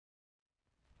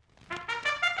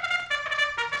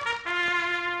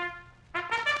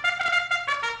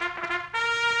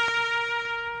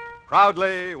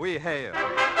Proudly we hail.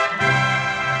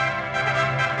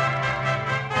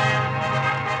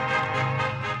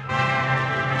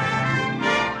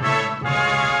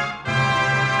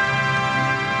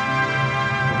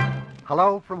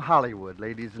 Hello from Hollywood,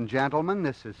 ladies and gentlemen.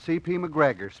 This is C.P.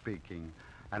 McGregor speaking,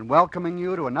 and welcoming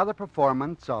you to another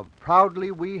performance of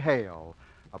Proudly We Hail,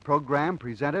 a program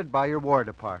presented by your War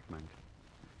Department.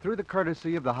 Through the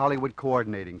courtesy of the Hollywood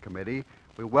Coordinating Committee,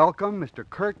 we welcome Mr.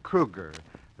 Kurt Kruger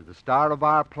as the star of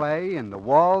our play In the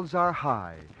Walls Are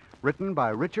High, written by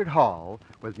Richard Hall,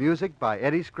 with music by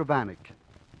Eddie Scrivanik.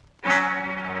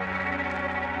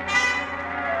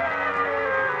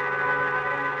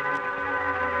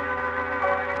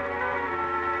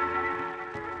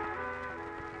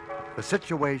 The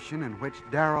situation in which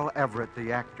Darrell Everett,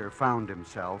 the actor, found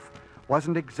himself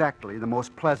wasn't exactly the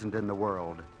most pleasant in the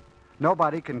world.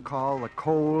 Nobody can call the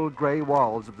cold, gray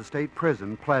walls of the state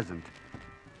prison pleasant.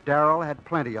 Darrell had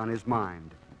plenty on his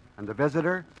mind, and the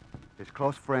visitor, his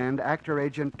close friend, actor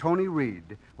agent Tony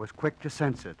Reed, was quick to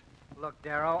sense it. Look,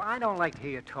 Darrow, I don't like to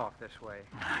hear you talk this way.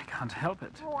 I can't help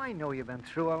it. Oh, I know you've been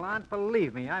through a lot.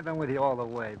 Believe me, I've been with you all the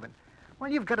way, but...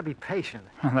 Well, you've got to be patient.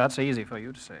 That's easy for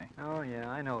you to say. Oh, yeah,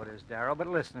 I know it is, Darrell. But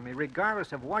listen to me.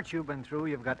 Regardless of what you've been through,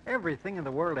 you've got everything in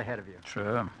the world ahead of you.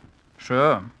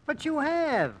 Sure. But you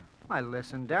have. Why,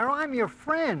 listen, Darrell, I'm your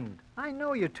friend. I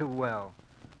know you too well.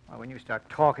 Well, when you start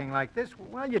talking like this,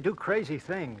 well, you do crazy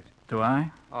things. Do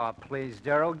I? Oh, please,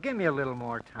 Darrell, give me a little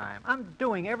more time. I'm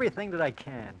doing everything that I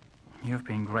can. You've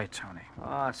been great, Tony.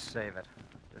 Oh, save it.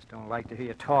 Just don't like to hear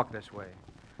you talk this way.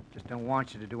 Just don't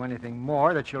want you to do anything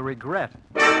more that you'll regret.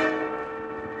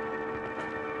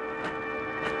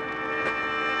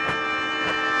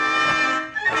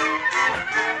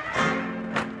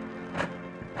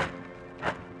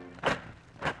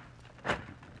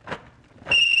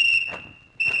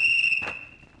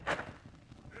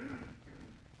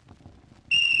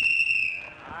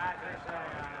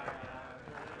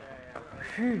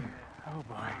 Phew. Oh,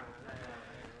 boy.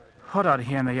 Hot out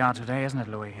here in the yard today, isn't it,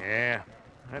 Louis? Yeah.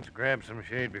 Let's grab some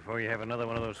shade before you have another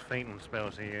one of those fainting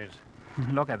spells of yours.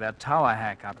 Look at that tower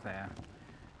hack up there.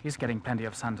 He's getting plenty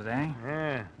of sun today.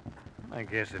 Yeah. I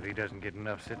guess if he doesn't get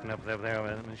enough sitting up there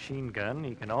with a machine gun,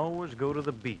 he can always go to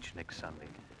the beach next Sunday.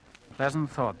 Pleasant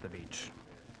thought, the beach.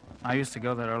 I used to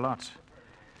go there a lot.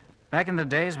 Back in the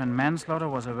days when manslaughter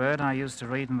was a word I used to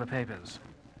read in the papers.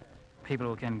 People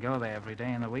who can go there every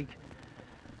day in the week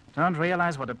don't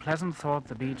realize what a pleasant thought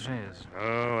the beach is.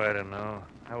 Oh, I don't know.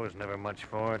 I was never much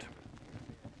for it.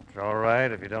 It's all right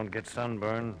if you don't get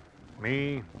sunburned.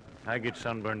 Me, I get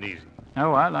sunburned easy.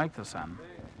 Oh, I like the sun.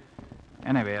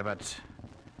 Anyway, but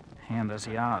here in this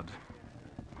yard,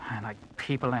 I like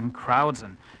people and crowds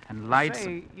and lights.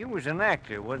 Say, you was an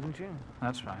actor, wasn't you?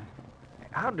 That's right.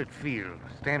 How did it feel,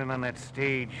 standing on that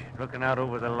stage, looking out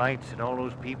over the lights at all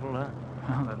those people, huh?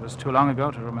 Well, that was too long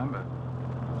ago to remember.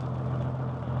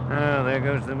 Oh, there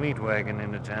goes the meat wagon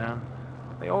into town.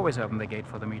 They always open the gate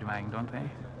for the meat wagon, don't they?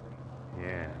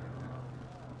 Yeah.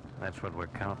 That's what we're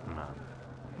counting on.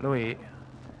 Louis,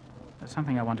 there's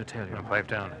something I want to tell you. Now, pipe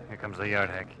down. Here comes the yard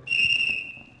hack.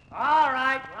 All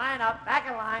right, line up. Back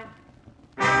in line.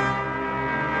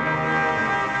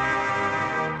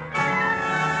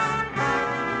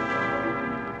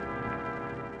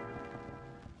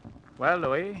 Well,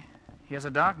 Louis, here's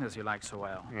a darkness you like so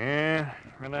well. Yeah,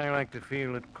 and I like to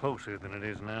feel it closer than it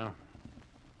is now.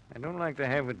 I don't like to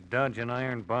have it dodging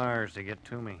iron bars to get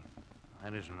to me.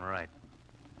 That isn't right.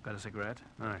 Got a cigarette?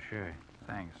 Oh, sure.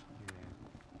 Thanks.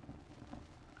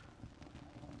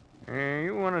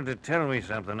 You wanted to tell me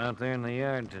something out there in the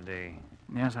yard today.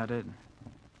 Yes, I did.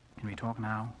 Can we talk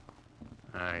now?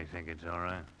 I think it's all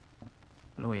right.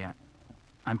 Louis,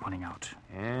 I'm pulling out.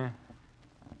 Yeah?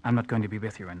 I'm not going to be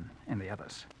with you and the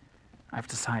others. I've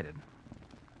decided.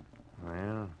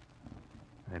 Well,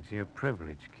 that's your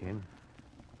privilege, kid.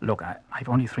 Look, I've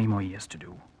only 3 more years to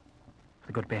do.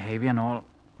 The good behavior and all,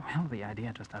 well, the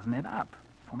idea just doesn't add up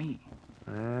for me.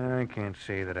 I can't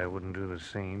say that I wouldn't do the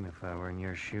same if I were in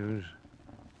your shoes.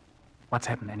 What's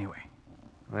happened anyway?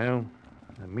 Well,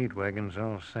 the meat wagon's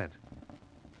all set.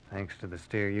 Thanks to the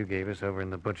steer you gave us over in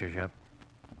the butcher shop,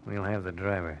 we'll have the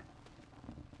driver.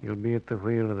 You'll be at the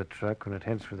wheel of the truck when it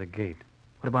heads for the gate.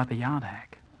 What about the yard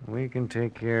hack? We can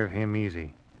take care of him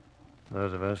easy.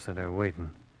 Those of us that are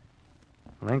waiting.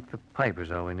 Length of pipe is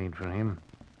all we need from him.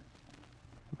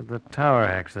 But the tower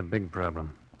hack's the big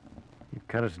problem. He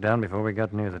cut us down before we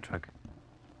got near the truck.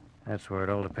 That's where it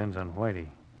all depends on Whitey.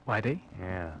 Whitey?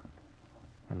 Yeah.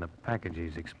 And the package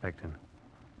he's expecting.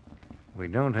 If we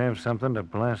don't have something to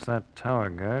blast that tower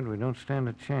guard, we don't stand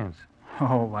a chance.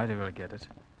 Oh, Whitey will get it.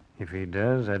 If he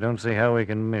does, I don't see how we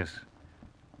can miss.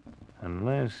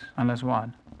 Unless Unless what?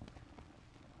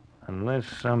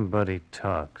 somebody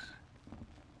talks.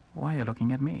 Why are you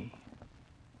looking at me?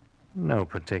 No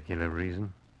particular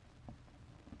reason.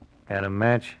 Got a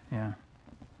match? Yeah.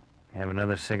 Have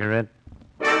another cigarette?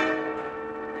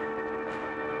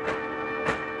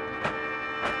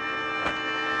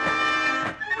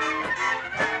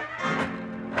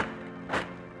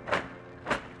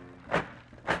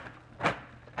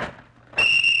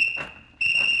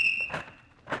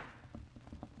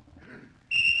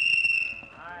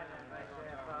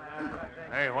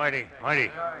 Hey,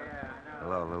 Whitey.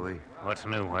 Hello, Louis. What's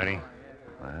new, Whitey?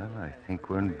 Well, I think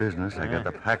we're in business. I got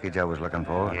the package I was looking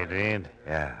for. You did?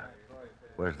 Yeah.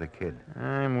 Where's the kid?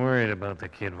 I'm worried about the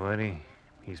kid, Whitey.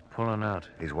 He's pulling out.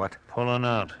 He's what? Pulling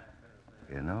out.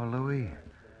 You know, Louis,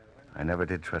 I never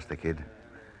did trust the kid.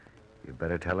 You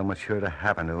better tell him what's sure to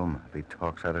happen to him if he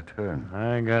talks out of turn.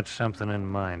 I got something in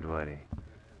mind, Whitey.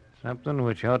 Something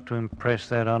which ought to impress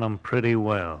that on him pretty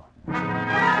well.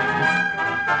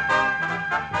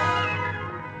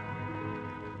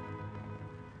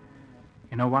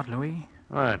 You know what, Louis?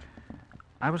 What?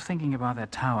 I was thinking about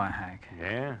that tower hack.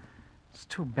 Yeah? It's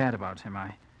too bad about him.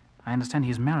 I understand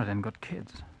he's married and got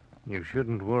kids. You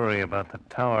shouldn't worry about the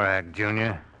tower hack,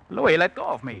 Junior. Louis, let go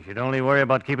of You me. should only worry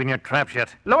about keeping your trap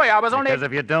shut. Louis, I was only... Because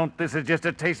if you don't, this is just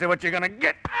a taste of what you're gonna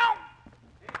get. Ow!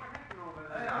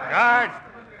 Guard!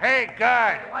 Hey,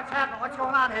 guard! What's happening? What's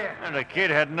going on here? And the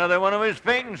kid had another one of his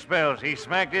fainting spells. He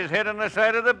smacked his head on the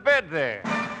side of the bed there.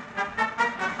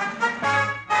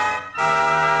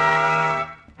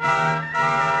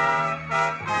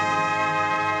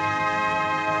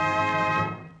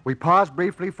 We pause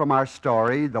briefly from our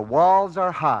story, The Walls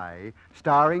Are High,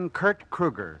 starring Kurt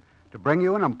Kruger, to bring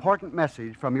you an important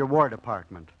message from your War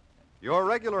Department. Your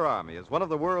regular Army is one of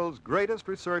the world's greatest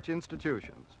research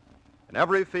institutions. In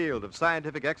every field of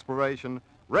scientific exploration,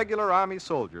 regular Army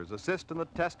soldiers assist in the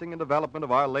testing and development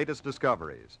of our latest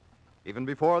discoveries. Even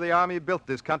before the Army built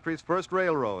this country's first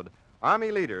railroad,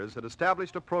 Army leaders had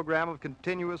established a program of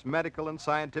continuous medical and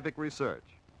scientific research.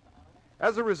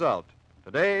 As a result,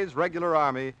 today's regular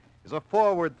Army is a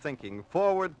forward-thinking,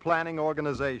 forward-planning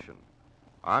organization.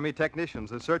 Army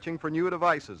technicians are searching for new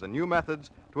devices and new methods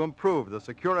to improve the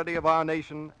security of our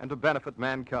nation and to benefit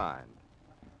mankind.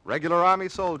 Regular Army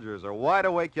soldiers are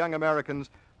wide-awake young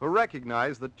Americans who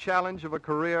recognize the challenge of a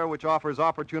career which offers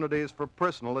opportunities for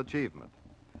personal achievement.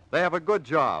 They have a good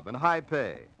job and high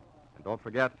pay. And don't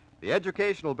forget, the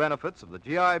educational benefits of the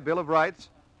GI Bill of Rights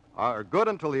are good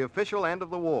until the official end of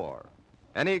the war.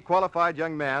 Any qualified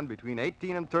young man between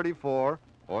 18 and 34,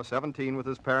 or 17 with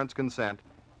his parents' consent,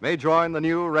 may join the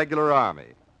new regular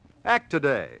Army. Act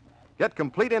today. Get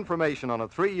complete information on a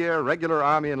 3-year regular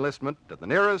Army enlistment at the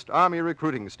nearest Army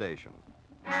recruiting station.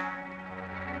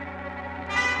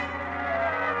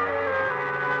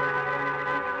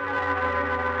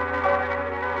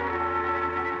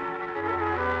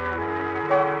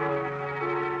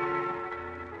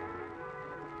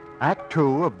 Act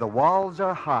 2 of The Walls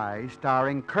Are High,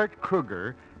 starring Kurt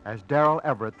Kruger as Darrell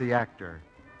Everett, the actor.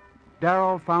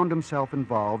 Darrell found himself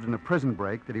involved in a prison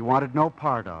break that he wanted no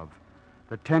part of.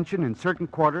 The tension in certain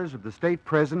quarters of the state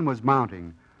prison was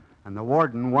mounting, and the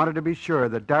warden wanted to be sure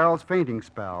that Darrell's fainting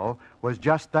spell was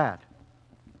just that.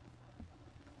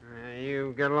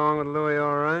 You get along with Louis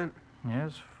all right?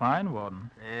 Yes, fine,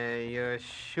 Warden. You're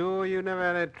sure you never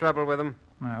had any trouble with him?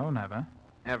 No, never.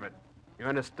 Everett, you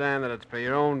understand that it's for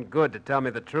your own good to tell me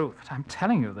the truth. But I'm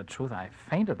telling you the truth. I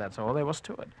fainted, that's all there was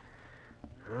to it.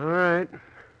 All right.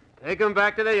 Take him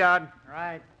back to the yard.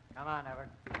 Right. Come on, Everett.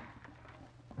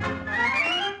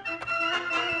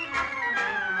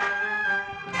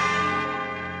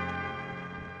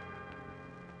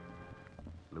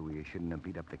 Louis, you shouldn't have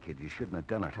beat up the kid. You shouldn't have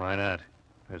done it. Why not?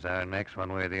 It was our necks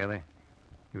one way or the other.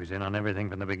 He was in on everything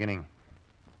from the beginning.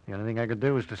 The only thing I could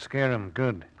do was to scare him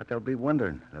good. But they'll be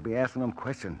wondering. They'll be asking him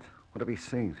questions. What if he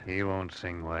sings? He won't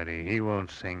sing, Whitey. He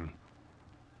won't sing.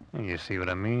 You see what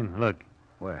I mean? Look.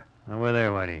 Where? Over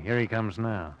there, Whitey. Here he comes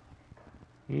now.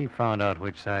 He found out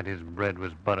which side his bread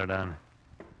was buttered on.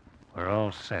 We're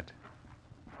all set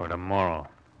for tomorrow.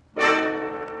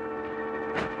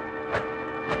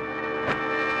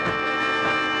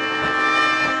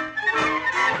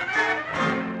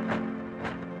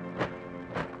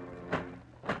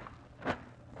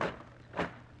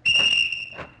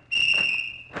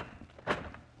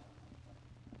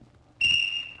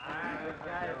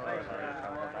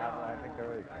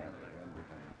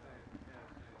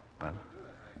 Well,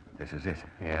 this is it.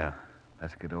 Yeah.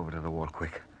 Let's get over to the wall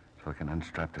quick so I can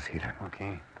unstrap this heater.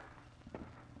 Okay.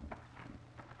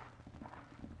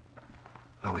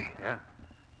 Louis. Yeah?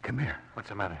 Come here. What's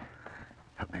the matter?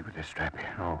 Help me with this strap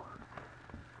here. Oh.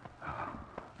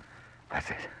 That's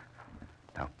it.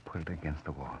 Now put it against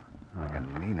the wall. I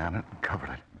can lean on it and cover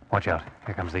it. Watch out.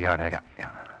 Here comes the yard hack. Yeah.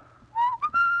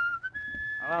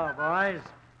 Hello, boys.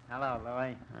 Hello,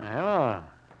 Louis. Hello.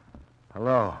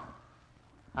 Hello.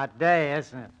 Hot day,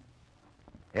 isn't it?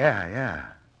 Yeah.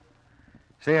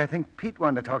 Say, I think Pete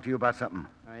wanted to talk to you about something.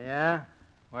 Oh, yeah?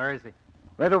 Where is he?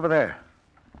 Right over there.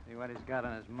 See what he's got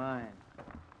on his mind.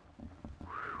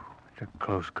 It's a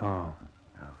close call.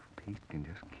 Now, if Pete can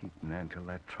just keep in there until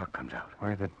that truck comes out.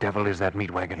 Where the devil is that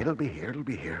meat wagon? It'll be here.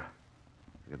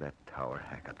 Look at that tower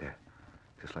hack up there.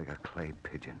 Just like a clay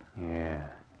pigeon. Yeah.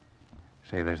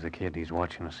 Say, there's the kid. He's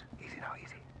watching us. Easy now,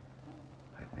 easy.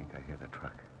 I think I hear the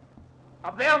truck.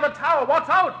 Up there on the tower, watch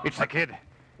out! It's the kid.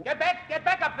 Get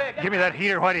back up there! Give me that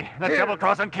heater, Whitey. That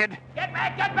double-crossing kid. Get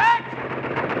back!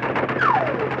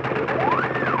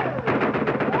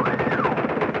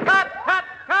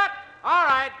 Cut! All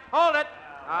right, hold it.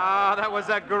 Ah, that was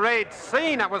a great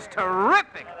scene. That was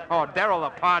terrific. Oh, Darrell, the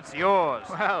part's yours.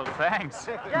 Well, thanks.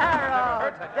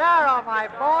 Darrell, my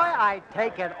boy, I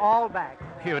take it all back.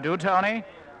 You do, Tony?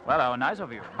 Well, how nice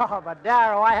of you. Oh, but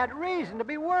Darrell, I had reason to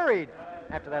be worried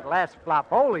after that last flop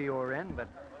hole you were in, but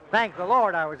thank the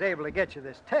Lord I was able to get you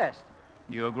this test.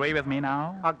 You agree with me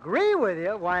now? Agree with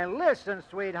you? Why, listen,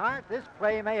 sweetheart, this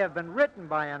play may have been written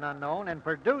by an unknown and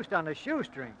produced on a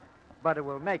shoestring, but it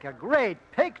will make a great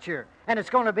picture, and it's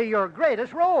going to be your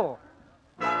greatest role.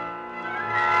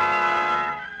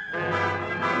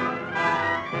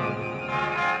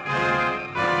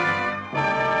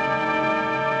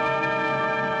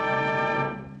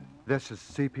 This is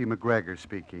C.P. McGregor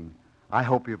speaking. I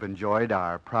hope you've enjoyed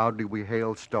our Proudly We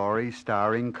Hail story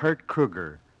starring Kurt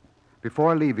Kruger.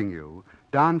 Before leaving you,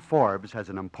 Don Forbes has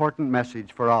an important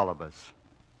message for all of us.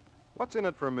 What's in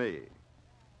it for me?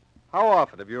 How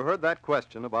often have you heard that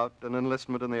question about an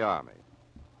enlistment in the Army?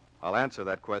 I'll answer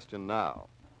that question now.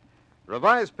 The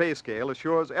revised pay scale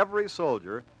assures every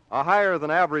soldier a higher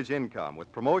than average income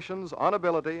with promotions on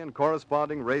ability and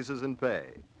corresponding raises in pay.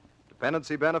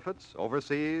 Dependency benefits,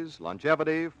 overseas,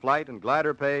 longevity, flight, and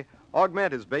glider pay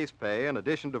augment his base pay in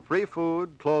addition to free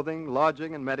food, clothing,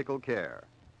 lodging, and medical care.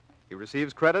 He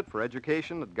receives credit for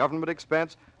education at government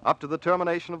expense up to the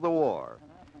termination of the war,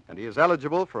 and he is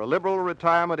eligible for a liberal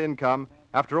retirement income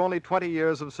after only 20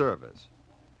 years of service.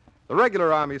 The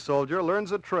regular Army soldier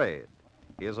learns a trade.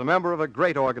 He is a member of a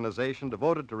great organization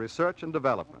devoted to research and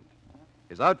development.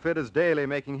 His outfit is daily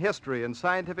making history in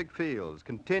scientific fields,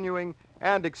 continuing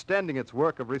and extending its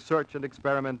work of research and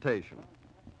experimentation.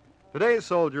 Today's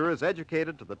soldier is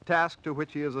educated to the task to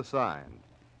which he is assigned.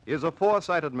 He is a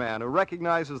foresighted man who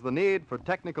recognizes the need for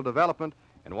technical development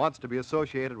and wants to be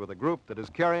associated with a group that is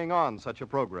carrying on such a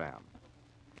program.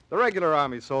 The regular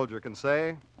Army soldier can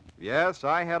say, yes,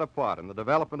 I had a part in the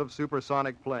development of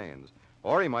supersonic planes,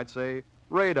 or he might say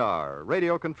radar,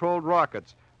 radio-controlled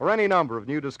rockets, or any number of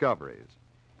new discoveries.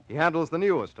 He handles the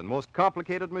newest and most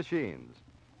complicated machines.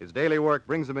 His daily work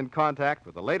brings him in contact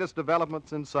with the latest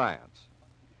developments in science.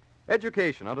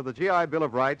 Education under the GI Bill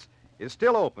of Rights is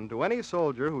still open to any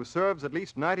soldier who serves at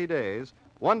least 90 days,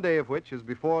 one day of which is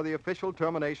before the official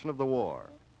termination of the war.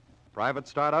 Privates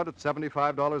start out at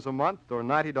 $75 a month or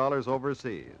 $90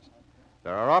 overseas.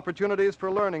 There are opportunities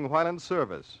for learning while in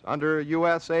service under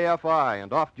U.S. AFI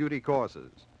and off-duty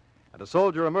courses. And a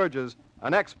soldier emerges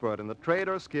an expert in the trade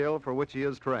or skill for which he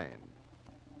is trained.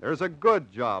 There's a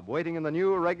good job waiting in the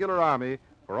new regular Army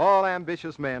for all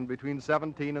ambitious men between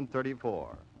 17 and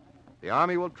 34. The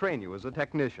Army will train you as a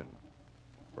technician.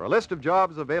 For a list of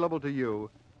jobs available to you,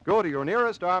 go to your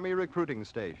nearest Army recruiting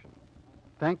station.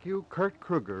 Thank you, Kurt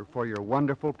Kruger, for your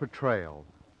wonderful portrayal.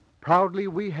 Proudly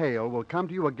We Hail will come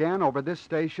to you again over this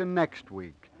station next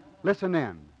week. Listen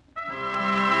in.